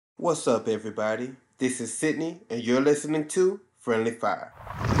What's up, everybody? This is Sydney, and you're listening to Friendly Fire.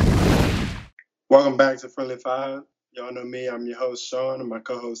 Welcome back to Friendly Fire. Y'all know me. I'm your host, Sean, and my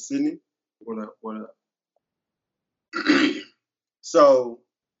co-host, Sydney. What up? What up? So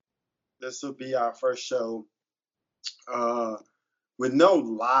this will be our first show with no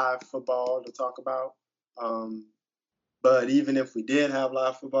live football to talk about. But even if we did have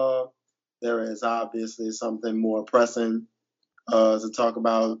live football, there is obviously something more pressing to talk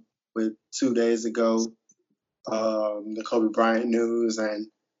about. With 2 days ago, the Kobe Bryant news and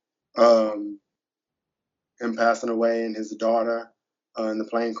him passing away and his daughter in the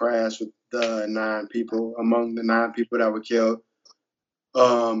plane crash with among the 9 people that were killed.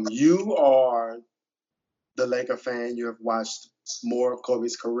 You are the Laker fan. You have watched more of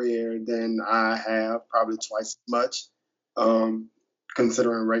Kobe's career than I have, probably twice as much,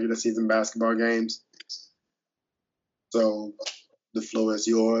 considering regular season basketball games. So the floor is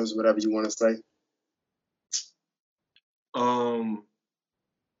yours, whatever you want to say.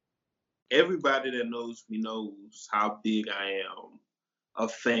 Everybody that knows me knows how big I am a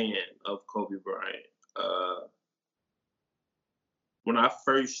fan of Kobe Bryant. When I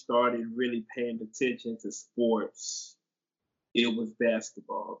first started really paying attention to sports, it was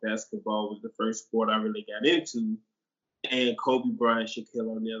basketball. Basketball was the first sport I really got into, and Kobe Bryant, Shaquille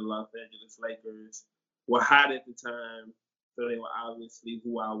O'Neal, the Los Angeles Lakers were hot at the time, so they were obviously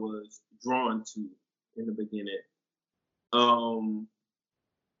who I was drawn to in the beginning.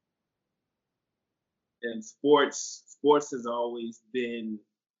 And sports has always been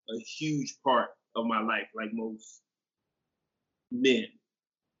a huge part of my life, like most men.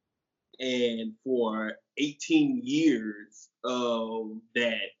 And for 18 years of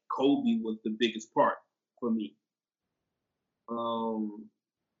that, Kobe was the biggest part for me.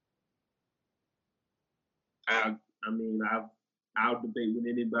 I'll debate with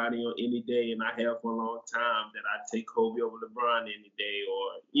anybody on any day, and I have for a long time that I take Kobe over LeBron any day,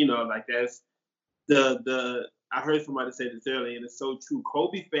 or like that's I heard somebody say this earlier, and it's so true.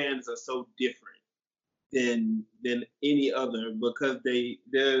 Kobe fans are so different than any other because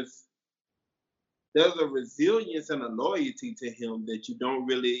there's a resilience and a loyalty to him that you don't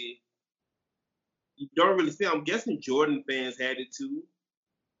really see. I'm guessing Jordan fans had it too,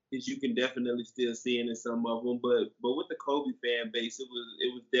 because you can definitely still see it in some of them. But with the Kobe fan base, it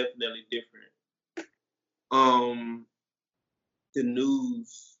was definitely different. The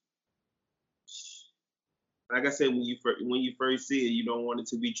news, like I said, when you first see it, you don't want it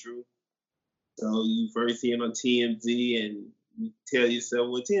to be true. So you first see it on TMZ, and you tell yourself,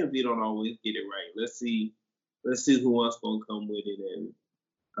 well, TMZ don't always get it right. Let's see who else gonna come with it. And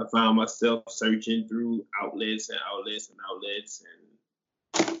I found myself searching through outlets and outlets and outlets, and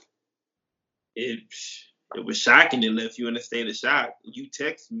it was shocking. It left you in a state of shock. You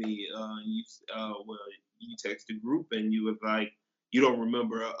text me, you text the group, and you was like, you don't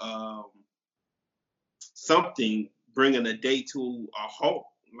remember something bringing a day to a halt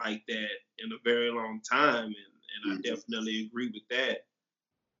like that in a very long time, and I definitely agree with that.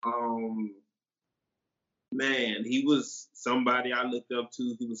 Man, he was somebody I looked up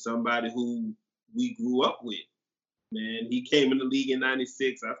to. He was somebody who we grew up with. Man, he came in the league in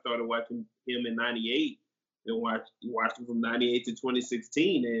 '96. I started watching him in '98 and watched him from '98 to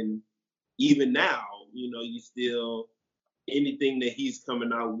 2016. And even now, you still anything that he's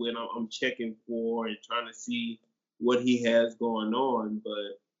coming out with, I'm checking for and trying to see what he has going on.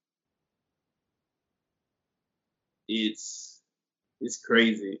 But it's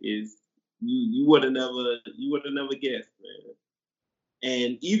crazy. You would have never guessed, man.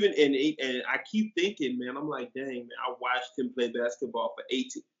 And I keep thinking, man, I'm like, dang, man, I watched him play basketball for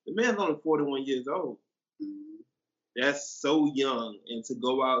 18. The man's only 41 years old. That's so young, and to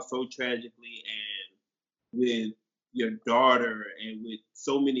go out so tragically and with your daughter and with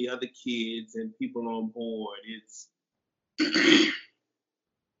so many other kids and people on board, it's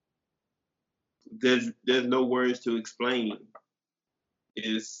there's no words to explain.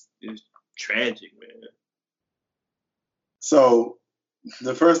 It's tragic, man. So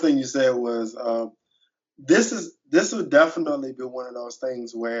the first thing you said was this would definitely be one of those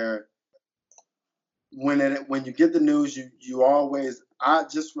things where when you get the news, you always, I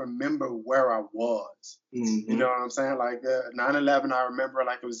just remember where I was. Mm-hmm. You know what I'm saying? Like 9/11, I remember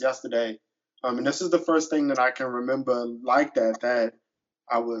like it was yesterday. And this is the first thing that I can remember like that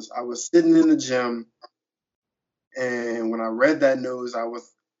I was sitting in the gym, and when I read that news, I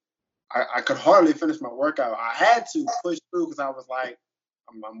could hardly finish my workout. I had to push through because I was like,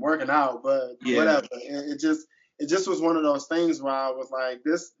 I'm working out, but whatever. It just was one of those things where I was like,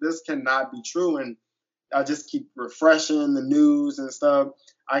 this cannot be true. And I just keep refreshing the news and stuff.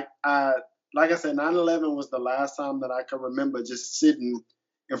 I like I said, 9/11 was the last time that I can remember just sitting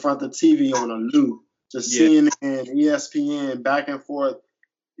in front of the TV on a loop, just CNN, ESPN, back and forth,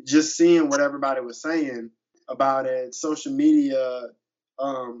 just seeing what everybody was saying about it, social media.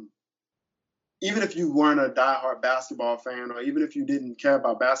 Even if you weren't a diehard basketball fan, or even if you didn't care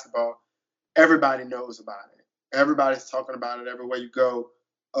about basketball, everybody knows about it. Everybody's talking about it everywhere you go.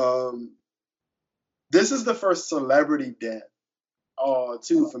 This is the first celebrity death,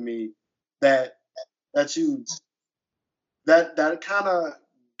 too, for me, that you that kind of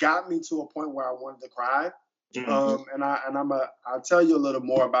got me to a point where I wanted to cry. And I'll tell you a little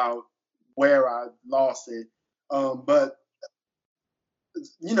more about where I lost it. But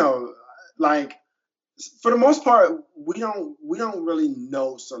you know, like, for the most part, we don't really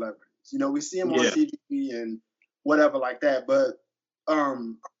know celebrities. You know, we see them on TV and whatever like that. But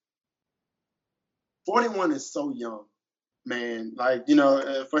 41 is so young, man. Like, you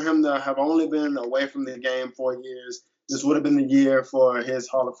know, for him to have only been away from the game 4 years, this would have been the year for his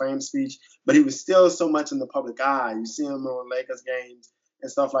Hall of Fame speech. But he was still so much in the public eye. You see him on Lakers games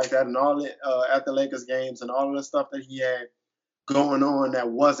and stuff like that, and all at the Lakers games, and all of the stuff that he had going on that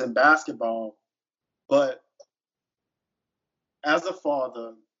wasn't basketball. But as a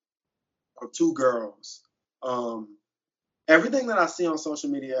father of 2 girls, everything that I see on social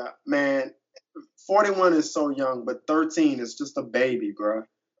media, man, 41 is so young, but 13 is just a baby, bro.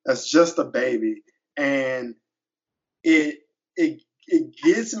 That's just a baby. And it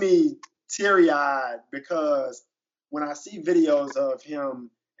gets me teary-eyed, because when I see videos of him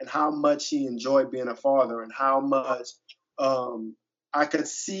and how much he enjoyed being a father, and how much I could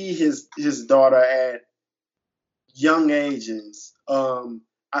see his daughter at young ages.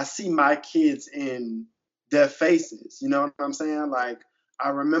 I see my kids in their faces. You know what I'm saying? Like, I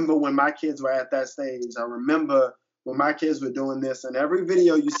remember when my kids were at that stage. I remember when my kids were doing this. And every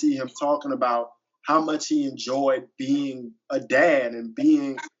video you see him talking about how much he enjoyed being a dad, and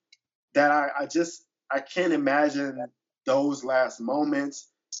being that, I can't imagine those last moments.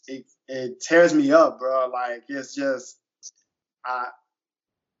 It tears me up, bro. Like, it's just, I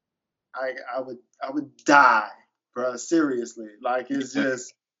would die, bro. Seriously. Like, it's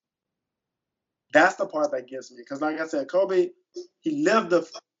just, that's the part that gets me. Because, like I said, Kobe, he lived it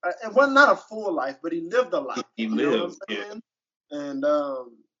wasn't not a full life, but he lived a life. He you know lived, what I'm saying? And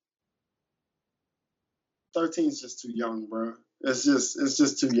 13 is just too young, bro. It's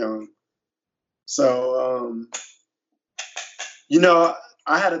just too young. So, you know,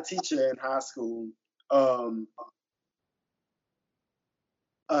 I had a teacher in high school.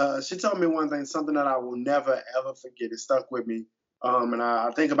 She told me one thing, something that I will never ever forget. It stuck with me, and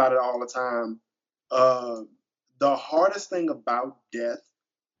I think about it all the time. The hardest thing about death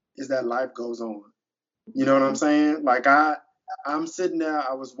is that life goes on. You know what I'm saying? Like, I'm sitting there.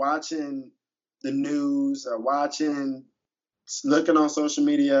 I was watching the news, looking on social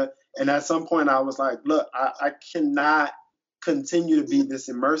media, and at some point I was like, look, I cannot continue to be this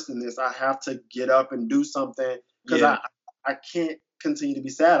immersed in this. I have to get up and do something, because I can't continue to be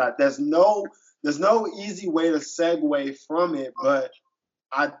sad. There's no easy way to segue from it, but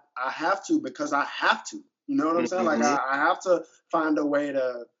I have to, because I have to. You know what I'm saying? Like, I have to find a way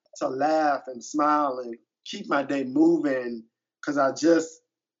to laugh and smile and keep my day moving, because I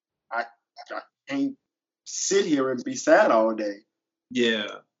can't sit here and be sad all day. Yeah.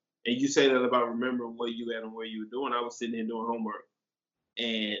 And you say that about remembering where you at and where you were doing. I was sitting here doing homework,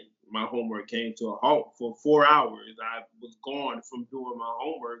 and my homework came to a halt for 4 hours. I was gone from doing my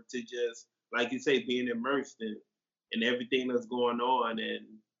homework to just, like you say, being immersed in everything that's going on,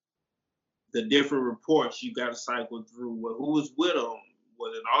 and the different reports you got to cycle through. Well, who was with him?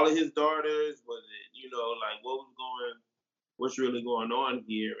 Was it all of his daughters? Was it, like, what's really going on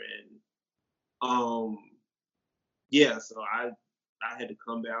here? And yeah, so I had to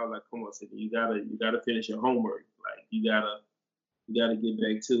come back. I was like, come on, Sidney, you gotta finish your homework. Like, you gotta get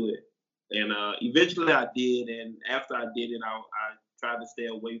back to it. And eventually I did, and after I did it, I tried to stay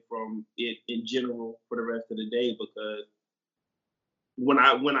away from it in general for the rest of the day, because when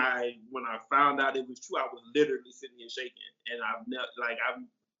I found out it was true, I was literally sitting here shaking. And I'm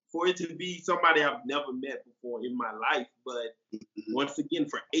for it to be somebody I've never met before in my life, but once again,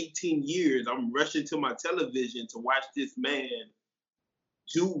 for 18 years, I'm rushing to my television to watch this man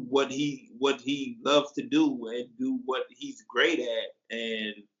do what he loves to do and do what he's great at.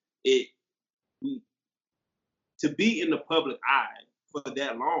 And it to be in the public eye for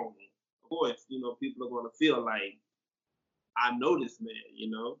that long, of course, people are going to feel like, I know this man.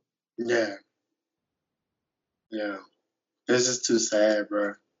 Yeah. It's just too sad,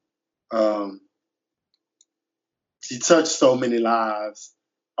 bro. he touched so many lives.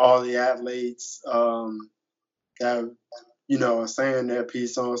 All the athletes that are saying their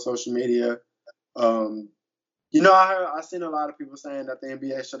piece on social media. I seen a lot of people saying that the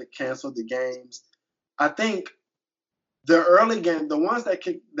NBA should have canceled the games. I think the early game, the ones that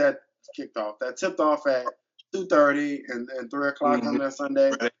tipped off at 2:30 and 3 o'clock on that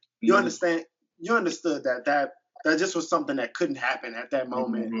Sunday. You understood that just was something that couldn't happen at that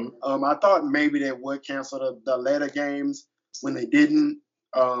moment. I thought maybe they would cancel the later games when they didn't.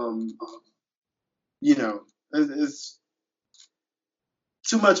 It's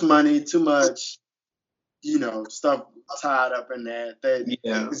too much money, too much, stuff tied up in that.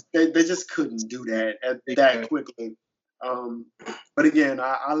 They just couldn't do that that quickly. But again,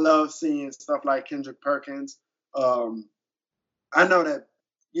 I love seeing stuff like Kendrick Perkins. I know that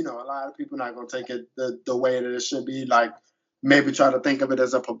a lot of people are not gonna take it the way that it should be. Like maybe try to think of it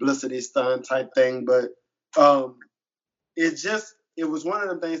as a publicity stunt type thing, but it was one of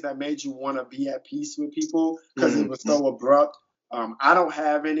the things that made you want to be at peace with people because it was so abrupt. I don't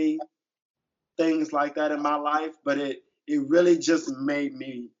have any things like that in my life, but it really just made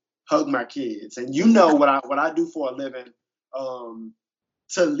me hug my kids. And what I do for a living,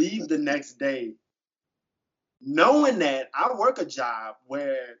 to leave the next day knowing that I work a job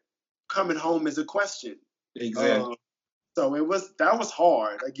where coming home is a question. Exactly. So that was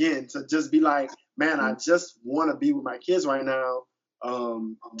hard again to just be like, man, I just want to be with my kids right now.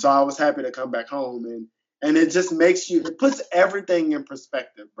 So I was happy to come back home, and it just it puts everything in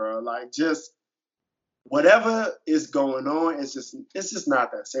perspective, bro. Like just whatever is going on, it's just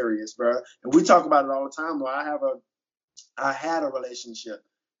not that serious, bro. And we talk about it all the time. But I had a relationship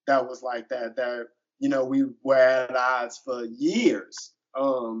that was like that. That we were at odds for years.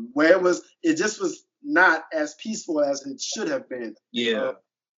 Where it just was not as peaceful as it should have been. Yeah.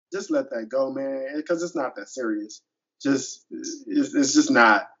 Just let that go, man, because it's not that serious. It's just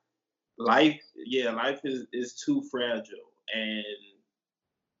not. Life is too fragile, and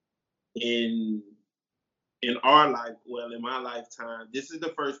in our life, well, in my lifetime, this is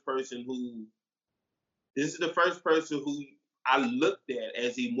the first person who I looked at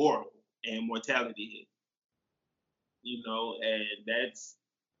as immortal and mortality. And that's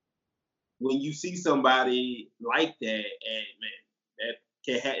when you see somebody like that, and man,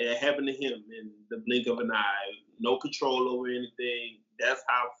 that happened to him in the blink of an eye. No control over anything. That's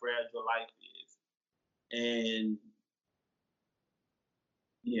how fragile life is. And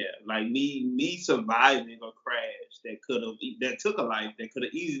yeah, like me surviving a crash that took a life that could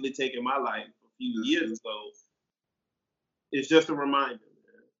have easily taken my life a few years ago. It's just a reminder,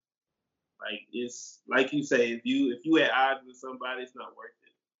 man. Like it's like you say, if you at odds with somebody, it's not worth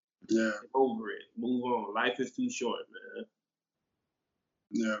it. Yeah. Get over it. Move on. Life is too short, man.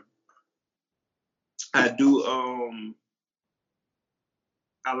 Yeah. I do.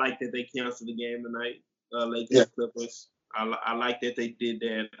 I like that they canceled the game tonight. Lakers Clippers. I like that they did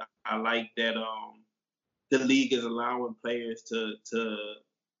that. I like that the league is allowing players to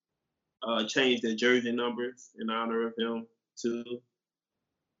change their jersey numbers in honor of him too.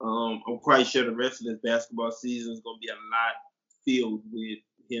 I'm quite sure the rest of this basketball season is going to be a lot filled with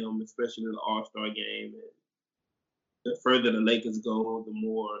him, especially the All-Star game. And the further the Lakers go, the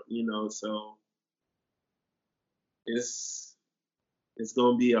more, so it's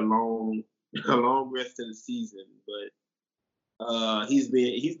going to be a long rest of the season, but he's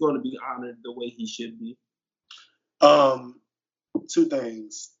going to be honored the way he should be. Two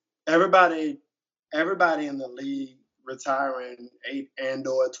things. Everybody in the league retiring 8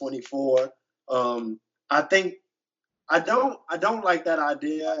 and/or 24. I think I don't like that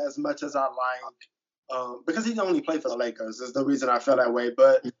idea as much as I like, because he only played for the Lakers is the reason I feel that way.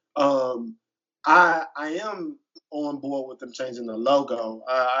 But I am on board with them changing the logo.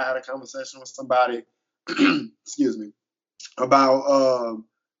 I had a conversation with somebody, excuse me, about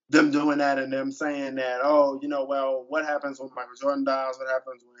them doing that and them saying that, well, what happens when Michael Jordan dies? What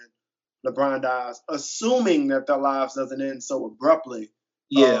happens when LeBron dies? Assuming that their lives doesn't end so abruptly.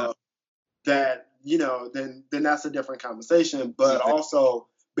 Yeah. That then that's a different conversation. But also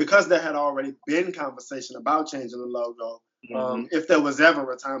because there had already been conversation about changing the logo, if there was ever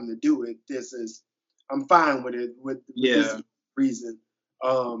a time to do it, I'm fine with it with this reason.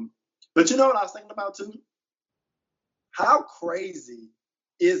 But you know what I was thinking about too? How crazy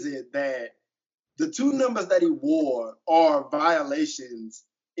is it that the two numbers that he wore are violations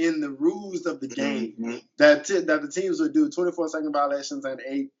in the rules of the game that the teams would do 24-second violations and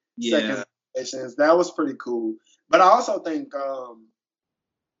 8-second violations? That was pretty cool. But I also think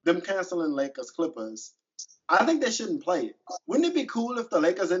them canceling Lakers Clippers, I think they shouldn't play it. Wouldn't it be cool if the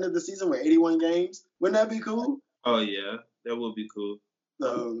Lakers ended the season with 81 games? Wouldn't that be cool? Oh yeah, that would be cool.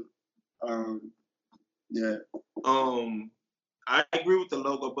 So, yeah. I agree with the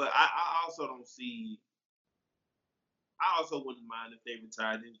logo, but I also don't see. I also wouldn't mind if they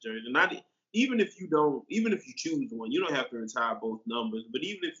retired this jersey. Not even if you don't, even if you choose one, you don't have to retire both numbers. But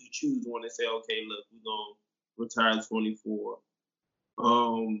even if you choose one and say, okay, look, we're gonna retire 24.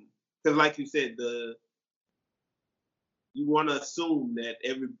 Because like you said, you want to assume that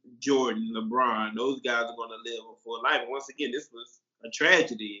every Jordan, LeBron, those guys are gonna live a full life. And once again, this was a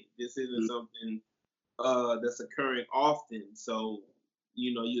tragedy. This isn't something that's occurring often. So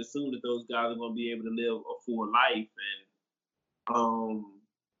you assume that those guys are gonna be able to live a full life and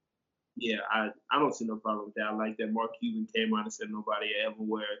yeah, I don't see no problem with that. I like that Mark Cuban came out and said nobody ever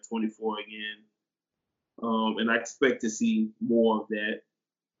wear 24 again. And I expect to see more of that.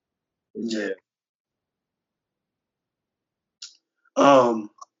 Yeah.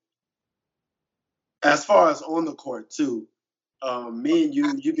 As far as on the court too, me and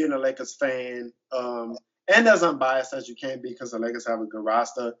you being a Lakers fan, and as unbiased as you can be because the Lakers have a good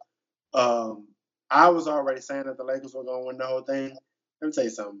roster. I was already saying that the Lakers were going to win the whole thing. Let me tell you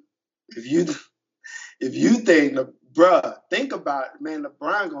something. If you think, think about it, man.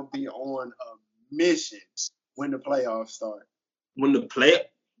 LeBron gonna be on a mission when the playoffs start. When the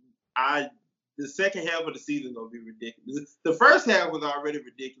second half of the season gonna be ridiculous. The first half was already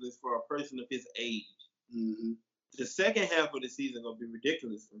ridiculous for a person of his age. Mm-hmm. The second half of the season gonna be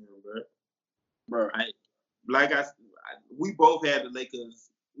ridiculous for him, bro. Bro, We both had the Lakers,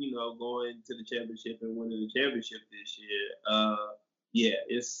 going to the championship and winning the championship this year. Yeah,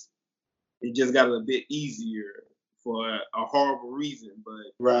 it just got a bit easier for a horrible reason,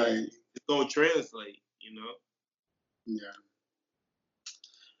 but right, it's gonna translate, Yeah.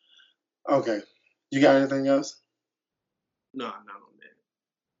 Okay. You got anything else? No, not on that.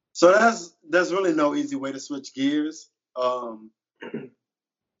 So there's really no easy way to switch gears. So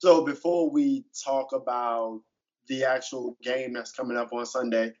before we talk about the actual game that's coming up on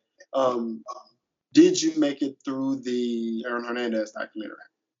Sunday, did you make it through the Aaron Hernandez documentary?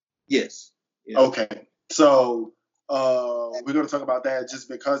 Yes. Okay. So we're going to talk about that just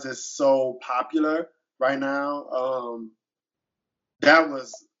because it's so popular right now. That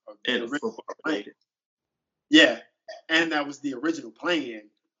was related. Yeah, and that was the original plan.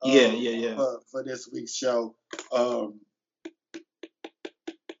 Yeah. For this week's show.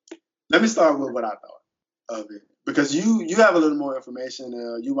 Let me start with what I thought of it because you have a little more information.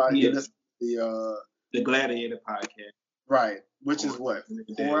 You listen to the Gladiator podcast, right? Which is what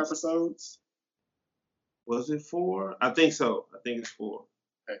 4 episodes? Was it 4? I think so. I think it's 4.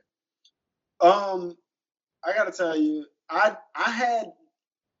 Okay. I gotta tell you, I had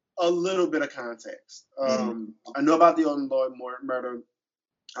a little bit of context. I know about the Odin Lloyd murder.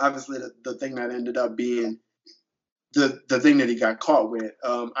 Obviously, the thing that ended up being the thing that he got caught with.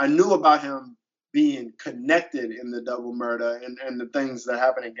 I knew about him being connected in the double murder and the things that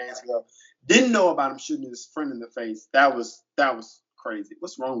happened in Gainesville. Didn't know about him shooting his friend in the face. That was crazy.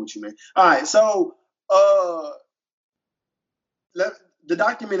 What's wrong with you, man? All right, so the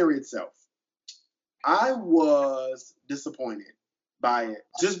documentary itself, I was disappointed by it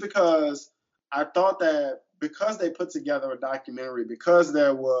just because I thought that because they put together a documentary, because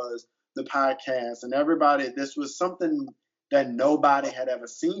there was the podcast and everybody, this was something that nobody had ever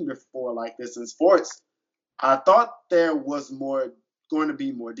seen before like this in sports. I thought there was going to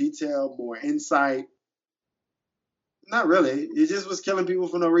be more detail, more insight. Not really. It just was killing people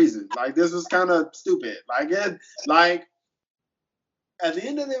for no reason. Like this was kind of stupid. At the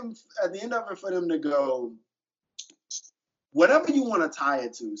end of it, for them to go, whatever you want to tie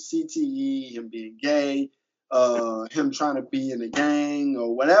it to, CTE, him being gay, him trying to be in a gang,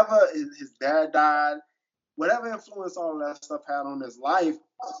 or whatever, his dad died, whatever influence all of that stuff had on his life,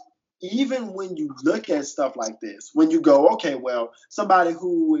 even when you look at stuff like this, when you go, okay, well, somebody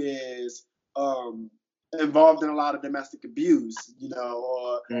who is involved in a lot of domestic abuse,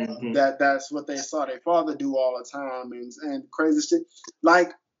 or that's what they saw their father do all the time and crazy shit.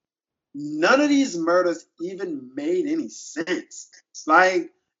 Like, none of these murders even made any sense.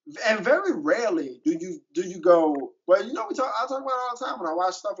 Like, and very rarely do you go, well, I talk about it all the time when I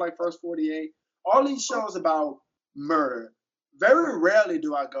watch stuff like First 48, all these shows about murder. Very rarely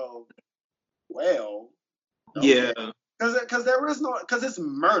do I go, well, okay. Yeah, because it's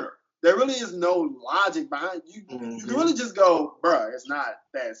murder. There really is no logic behind you. You can really just go, bruh, it's not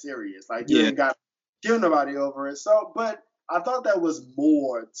that serious. Like, you ain't got to kill nobody over it. So, but I thought that was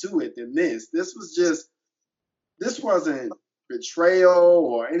more to it than this. This wasn't betrayal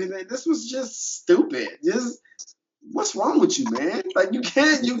or anything. This was just stupid. Just, what's wrong with you, man? Like, you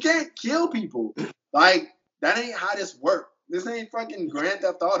can't kill people. Like, That ain't how this works. This ain't fucking Grand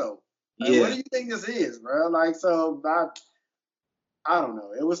Theft Auto. Like, Yeah. what do you think this is, bro? Like, so I don't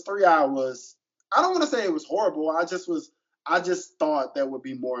know. It was 3 hours. I don't want to say it was horrible. I just thought there would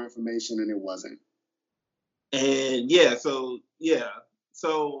be more information and it wasn't. And so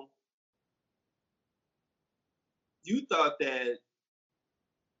you thought that,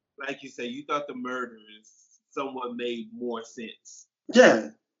 like you said, you thought the murders somewhat made more sense. Yeah.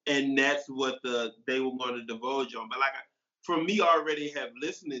 And that's what they were going to divulge on. But like, for me, already have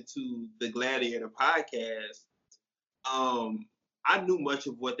listening to the Gladiator podcast, I knew much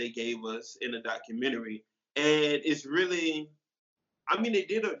of what they gave us in the documentary, and it's really, I mean, they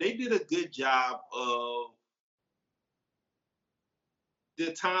did a good job of,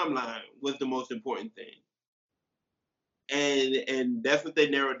 the timeline was the most important thing, and that's what they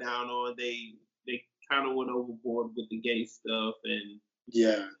narrowed down on. They kind of went overboard with the gay stuff, and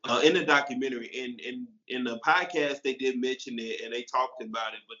yeah, in the documentary, in the podcast, they did mention it and they talked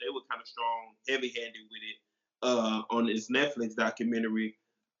about it, but they were kind of strong, heavy-handed with it on this Netflix documentary.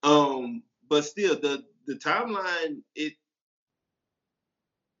 But still, the timeline, it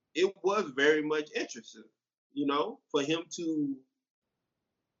was very much interesting, for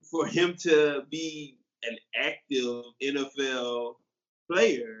him to be an active NFL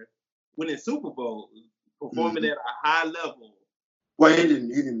player, winning Super Bowls, performing at a high level. Well, he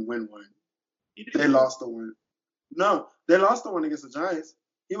didn't win one. They lost the one. No, they lost the one against the Giants.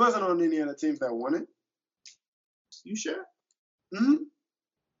 He wasn't on any other teams that won it. You sure? Mm-hmm.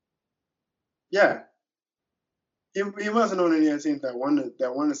 Yeah. He wasn't on any other teams that won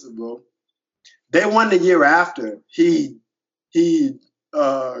the Super Bowl. They won the year after he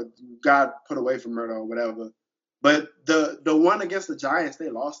got put away from murder or whatever. But the one against the Giants, they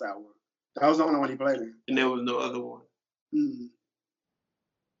lost that one. That was the only one he played in. And there was no other one. Mm-hmm.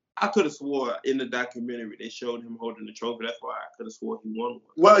 I could have swore in the documentary they showed him holding the trophy. That's why I could have swore he won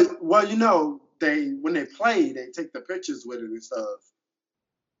one. Well, when they play, they take the pictures with it and stuff.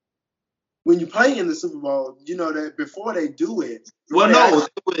 When you play in the Super Bowl, that before they do it. Well, no,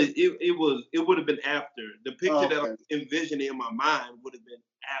 it would have been after. The picture that I'm envisioning in my mind would have been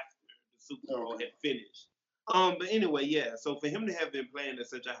after the Super Bowl had finished. But anyway, yeah. So for him to have been playing at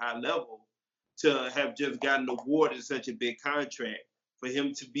such a high level, to have just gotten awarded such a big contract, for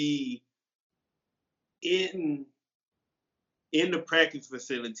him to be in the practice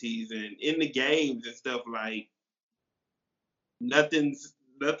facilities and in the games and stuff, like nothing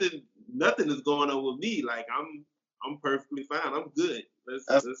is going on with me. Like I'm perfectly fine. I'm good.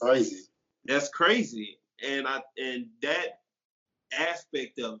 That's crazy. That's crazy. And that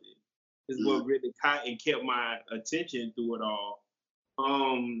aspect of it is what really caught and kept my attention through it all.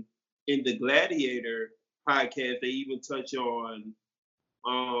 In the Gladiator podcast, they even touch on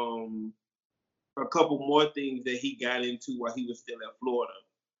a couple more things that he got into while he was still at Florida.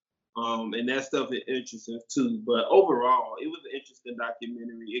 And that stuff is interesting too. But overall, it was an interesting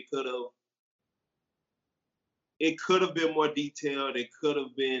documentary. It could have been more detailed. It could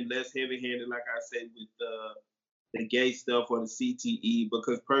have been less heavy-handed, like I said, with the gay stuff or the CTE.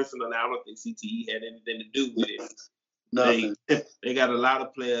 Because personally, I don't think CTE had anything to do with it. Nothing. They got a lot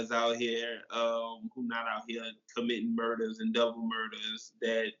of players out here who not out here committing murders and double murders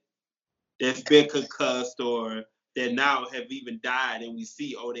that's been concussed or that now have even died, and we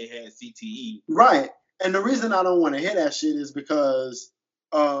see, they had CTE. Right. And the reason I don't want to hear that shit is because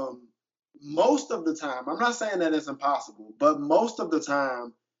most of the time, I'm not saying that it's impossible, but most of the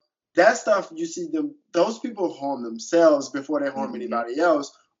time, that stuff you see those people harm themselves before they harm anybody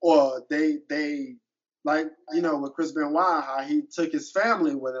else, or they like, with Chris Benoit, how he took his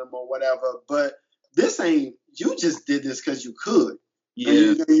family with him or whatever. But this ain't, you just did this because you could.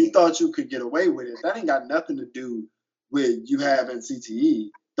 Yeah. And you thought you could get away with it. That ain't got nothing to do with you having CTE.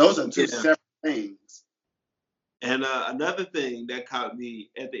 Those are two separate things. And another thing that caught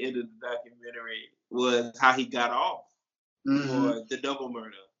me at the end of the documentary was how he got off for the double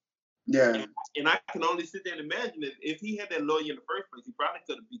murder. Yeah. And I can only sit there and imagine if he had that lawyer in the first place, he probably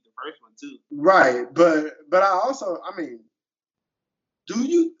could have beat the first one too. Right. But I also, we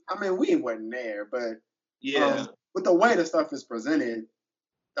wasn't there, but yeah, with the way the stuff is presented,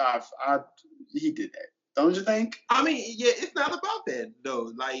 he did that. Don't you think? It's not about that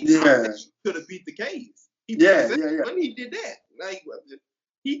though. Like, he could have beat the case. When he did that, like,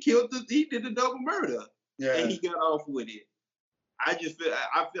 he did the double murder, and he got off with it. I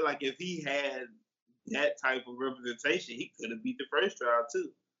feel like if he had that type of representation, he could have beat the first trial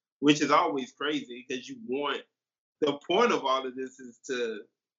too, which is always crazy because the point of all of this is to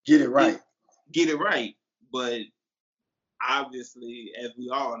get it right. But obviously, as we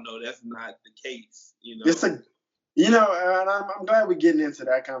all know, that's not the case. And I'm glad we're getting into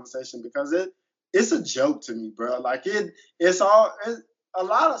that conversation because it's a joke to me, bro. Like it's a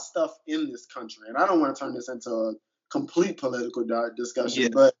lot of stuff in this country, and I don't want to turn this into a complete political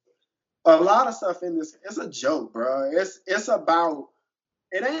discussion, but a lot of stuff in this, it's a joke, bro. It's about,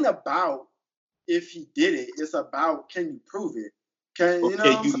 it ain't about if he did it. It's about, can you prove it? Can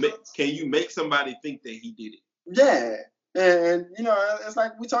you make somebody think that he did it? Yeah, and it's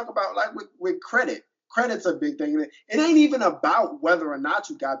like we talk about, like with credit. Credit's a big thing. It ain't even about whether or not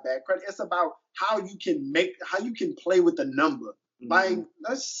you got bad credit. It's about how you can play with the number. Like,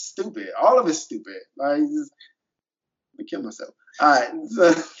 that's stupid. All of it's stupid. Like, just, let me kill myself. All right.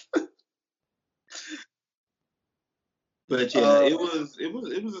 So, but yeah, it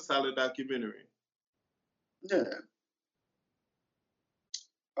was a solid documentary. Yeah.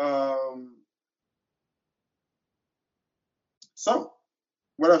 So,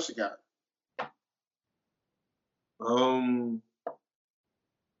 what else you got?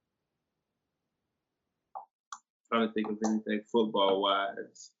 Trying to think of anything football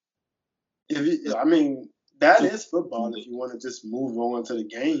wise. That is football. If you want to just move on to the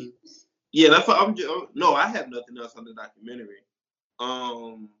game. Yeah, that's what no, I have nothing else on the documentary.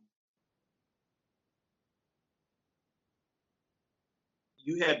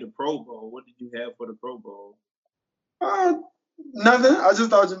 You had the Pro Bowl. What did you have for the Pro Bowl? Nothing. I just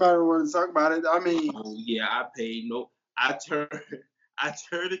thought you might want to talk about it. Oh yeah, I paid I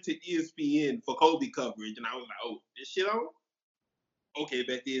turned it to ESPN for Kobe coverage, and I was like, oh, this shit on? Okay,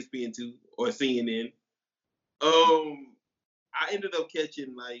 back to ESPN 2 or CNN. I ended up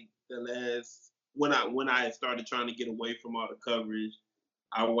catching like the last when I started trying to get away from all the coverage.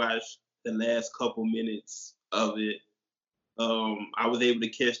 I watched the last couple minutes of it. I was able to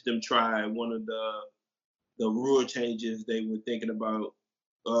catch them try one of the rule changes they were thinking about,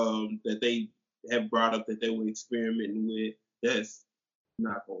 that they have brought up that they were experimenting with. That's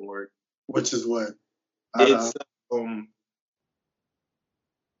not gonna work. Which is what? It's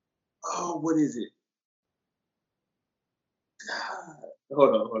what is it?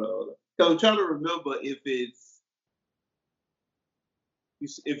 Hold on. So I'm trying to remember if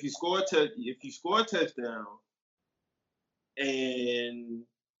you score a touchdown, and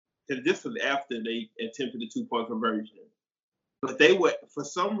because this was after they attempted the 2-point conversion, but they were, for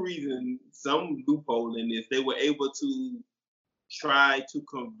some reason, some loophole in this, they were able to try to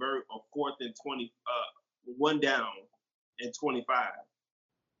convert a 4th and 20, 1 down and 25.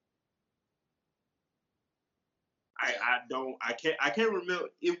 I can't remember.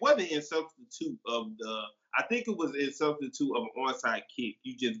 It wasn't in substitute of the. I think it was in substitute of an onside kick.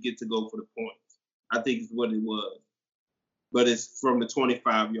 You just get to go for the points. I think it's what it was. But it's from the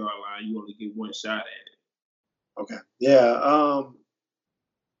 25-yard line. You only get one shot at it. Okay. Yeah.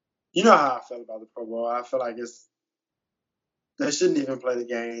 You know how I felt about the Pro Bowl. I feel like they shouldn't even play the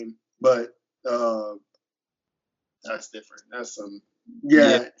game, but that's different. That's some.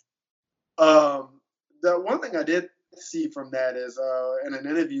 Yeah. The one thing I did see from that is in an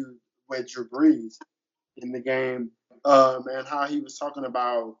interview with Drew Brees in the game, and how he was talking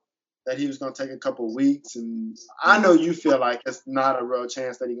about that he was going to take a couple of weeks, and I know you feel like it's not a real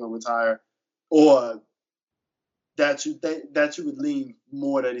chance that he's going to retire, or that you would lean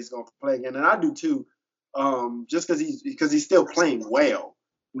more that he's going to play again, and I do too, just because he's still playing well.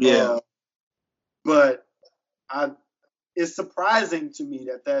 Yeah. But it's surprising to me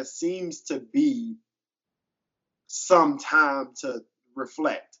that there seems to be some time to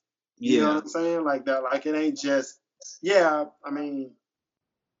reflect. You know what I'm saying? Like that, like it ain't just, I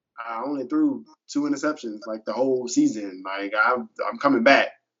only threw 2 interceptions like the whole season. Like I'm coming back.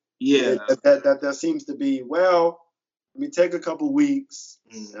 Yeah. That there seems to be, well, let me take a couple weeks,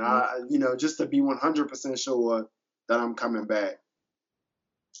 just to be 100% sure that I'm coming back.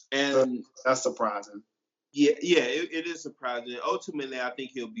 And so that's surprising. Yeah, it is surprising. Ultimately, I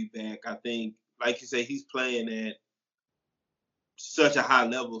think he'll be back. I think, like you say, he's playing at such a high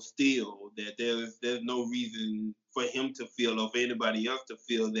level still that there's no reason for him to feel, or for anybody else to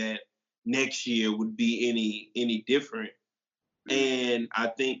feel, that next year would be any different. And I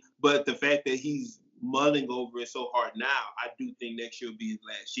think, but the fact that he's mulling over it so hard now, I do think next year will be his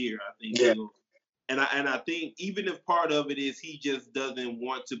last year. I think he'll. And I think even if part of it is he just doesn't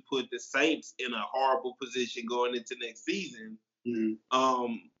want to put the Saints in a horrible position going into next season,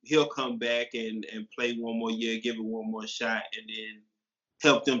 he'll come back and play one more year, give it one more shot, and then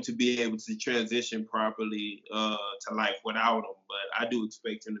help them to be able to transition properly to life without him. But I do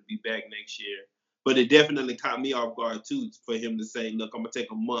expect him to be back next year. But it definitely caught me off guard too, for him to say, "Look, I'm gonna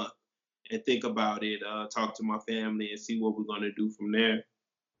take a month and think about it. Talk to my family and see what we're gonna do from there.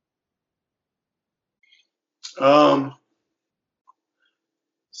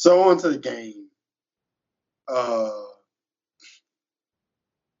 So on to the game.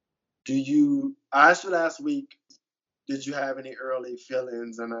 I asked you last week, did you have any early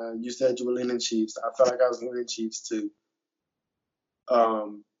feelings? And you said you were leaning Chiefs. I felt like I was leaning Chiefs too.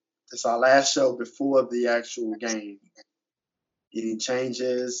 It's our last show before the actual game. Any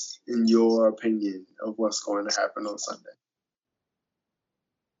changes in your opinion of what's going to happen on Sunday?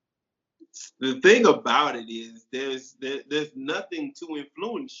 The thing about it is there's nothing to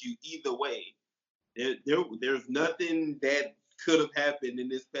influence you either way. There's nothing that could have happened in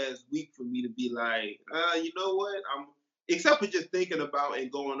this past week for me to be like, you know what? Except for just thinking about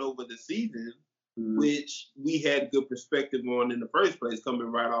and going over the season, which we had good perspective on in the first place, coming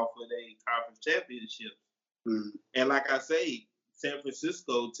right off of a conference championship. And like I say, San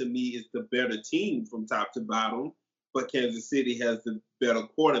Francisco to me is the better team from top to bottom, but Kansas City has the better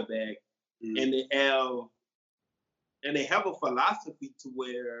quarterback, and they have a philosophy to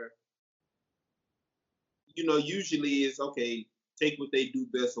where, usually it's okay, take what they do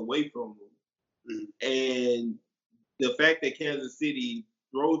best away from them. And the fact that Kansas City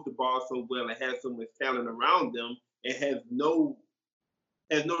throws the ball so well and has so much talent around them and has no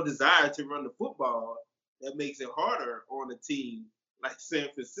desire to run the football, that makes it harder on a team like San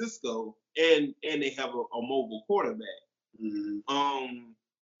Francisco, and they have a mobile quarterback. I'm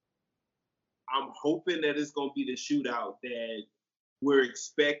hoping that it's gonna be the shootout that we're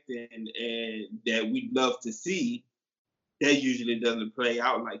expecting and that we'd love to see. That usually doesn't play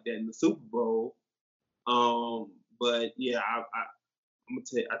out like that in the Super Bowl. But yeah, I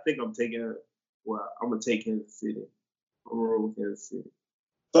think I'm taking. Well, I'm gonna take Kansas City. I'm gonna roll with Kansas City.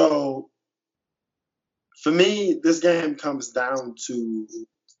 So for me, this game comes down to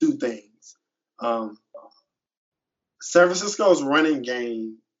two things. San Francisco's running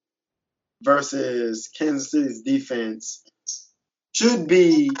game versus Kansas City's defense should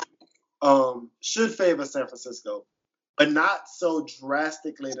favor San Francisco, but not so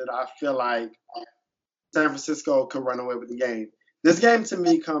drastically that I feel like San Francisco could run away with the game. This game to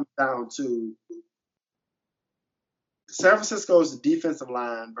me comes down to San Francisco's defensive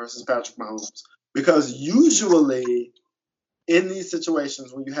line versus Patrick Mahomes. Because usually in these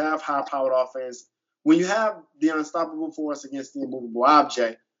situations, when you have high-powered offense, when you have the unstoppable force against the immovable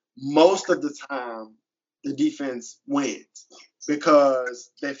object, most of the time the defense wins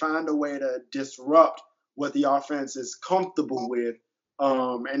because they find a way to disrupt what the offense is comfortable with.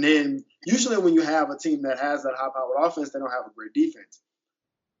 And then usually when you have a team that has that high-powered offense, they don't have a great defense.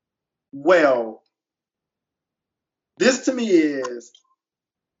 Well, this to me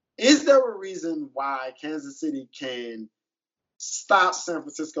is there a reason why Kansas City can stop San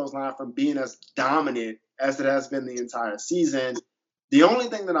Francisco's line from being as dominant as it has been the entire season? The only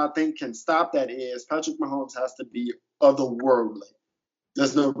thing that I think can stop that is Patrick Mahomes has to be otherworldly.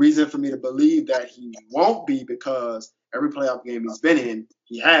 There's no reason for me to believe that he won't be because every playoff game he's been in,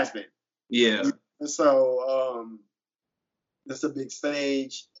 he has been. Yeah. And so that's a big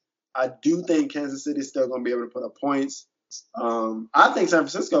stage. I do think Kansas City's still going to be able to put up points. I think San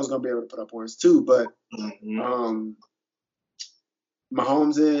Francisco is going to be able to put up points too, but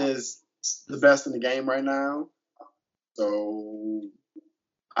Mahomes is the best in the game right now. So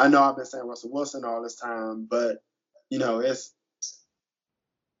I know I've been saying Russell Wilson all this time, but it's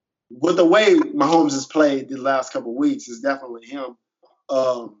with the way Mahomes has played the last couple of weeks, it's definitely him.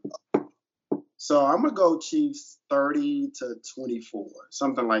 So I'm gonna go Chiefs 30-24,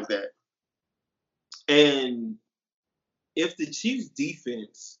 something like that. And if the Chiefs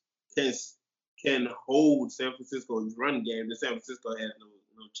defense can hold San Francisco's run game, then San Francisco has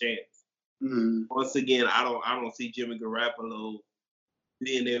no chance. Once again, I don't see Jimmy Garoppolo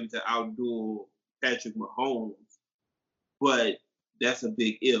being able to outdo Patrick Mahomes, but that's a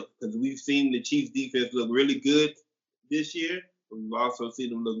big if because we've seen the Chiefs defense look really good this year. But we've also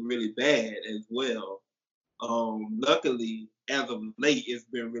seen them look really bad as well. Luckily, as of late, it's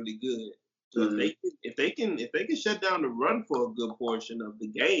been really good. So if they can shut down the run for a good portion of the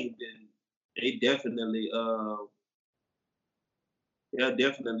game, then they definitely they'll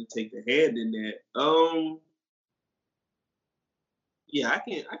definitely take the hand in that. Yeah, I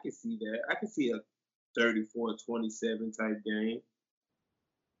can see that. I can see a 34-27 type game.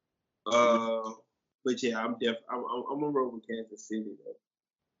 But yeah, I'm gonna roll with Kansas City though.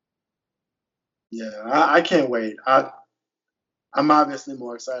 Yeah, I can't wait. I'm obviously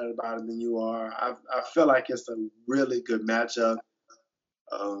more excited about it than you are. I feel like it's a really good matchup.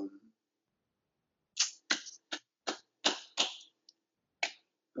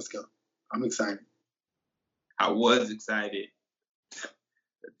 Let's go. I'm excited. I was excited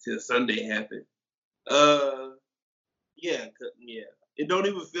until Sunday happened. Yeah. It don't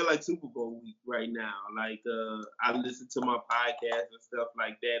even feel like Super Bowl week right now. Like, I listen to my podcast and stuff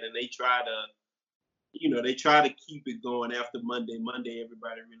like that, and they try to keep it going after Monday. Monday,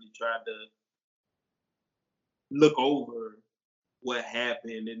 everybody really tried to look over what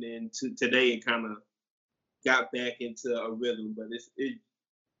happened, and then today it kind of got back into a rhythm. But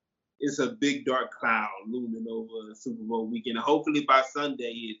it's a big dark cloud looming over Super Bowl weekend. And hopefully by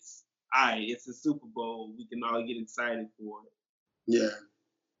Sunday it's a Super Bowl. We can all get excited for it. Yeah.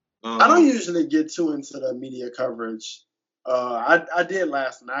 I don't usually get too into the media coverage. I did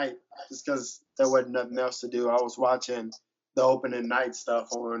last night just because there wasn't nothing else to do. I was watching the opening night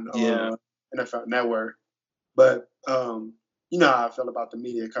stuff on NFL Network. But you know how I feel about the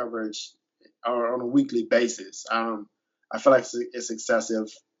media coverage on a weekly basis. I feel like it's excessive.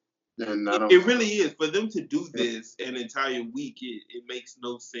 And it really is. For them to do this an entire week, it makes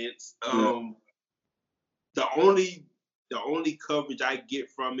no sense. The only coverage I get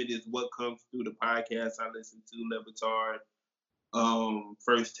from it is what comes through the podcast I listen to, Levitard,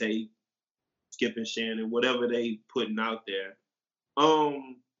 First Take, Skip and Shannon, whatever they putting out there.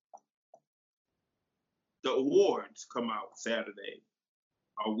 The awards come out Saturday.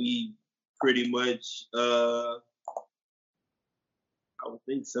 Are we pretty much I would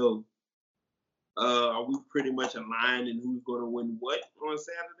think so. Are we pretty much aligned in who's going to win what on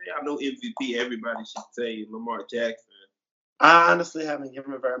Saturday? I know MVP, everybody should say Lamar Jackson. I honestly haven't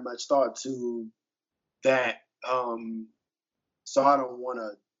given very much thought to that. So I don't want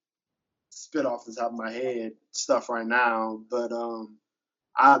to spit off the top of my head stuff right now, but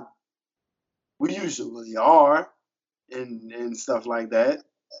we usually are and stuff like that.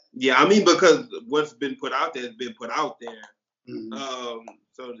 Yeah, I mean, because what's been put out there has been put out there. Mm-hmm.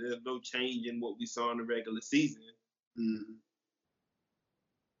 So there's no change in what we saw in the regular season. Mm-hmm.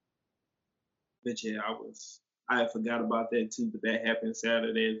 But yeah, I forgot about that too, but that happened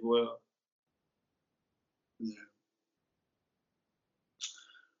Saturday as well. Yeah.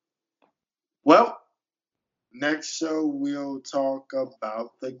 Well, next show we'll talk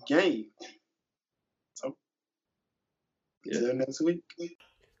about the game. So until next week.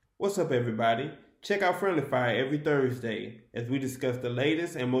 What's up, everybody? Check out Friendly Fire every Thursday as we discuss the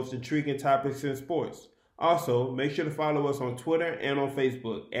latest and most intriguing topics in sports. Also, make sure to follow us on Twitter and on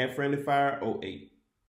Facebook at Friendly Fire 08.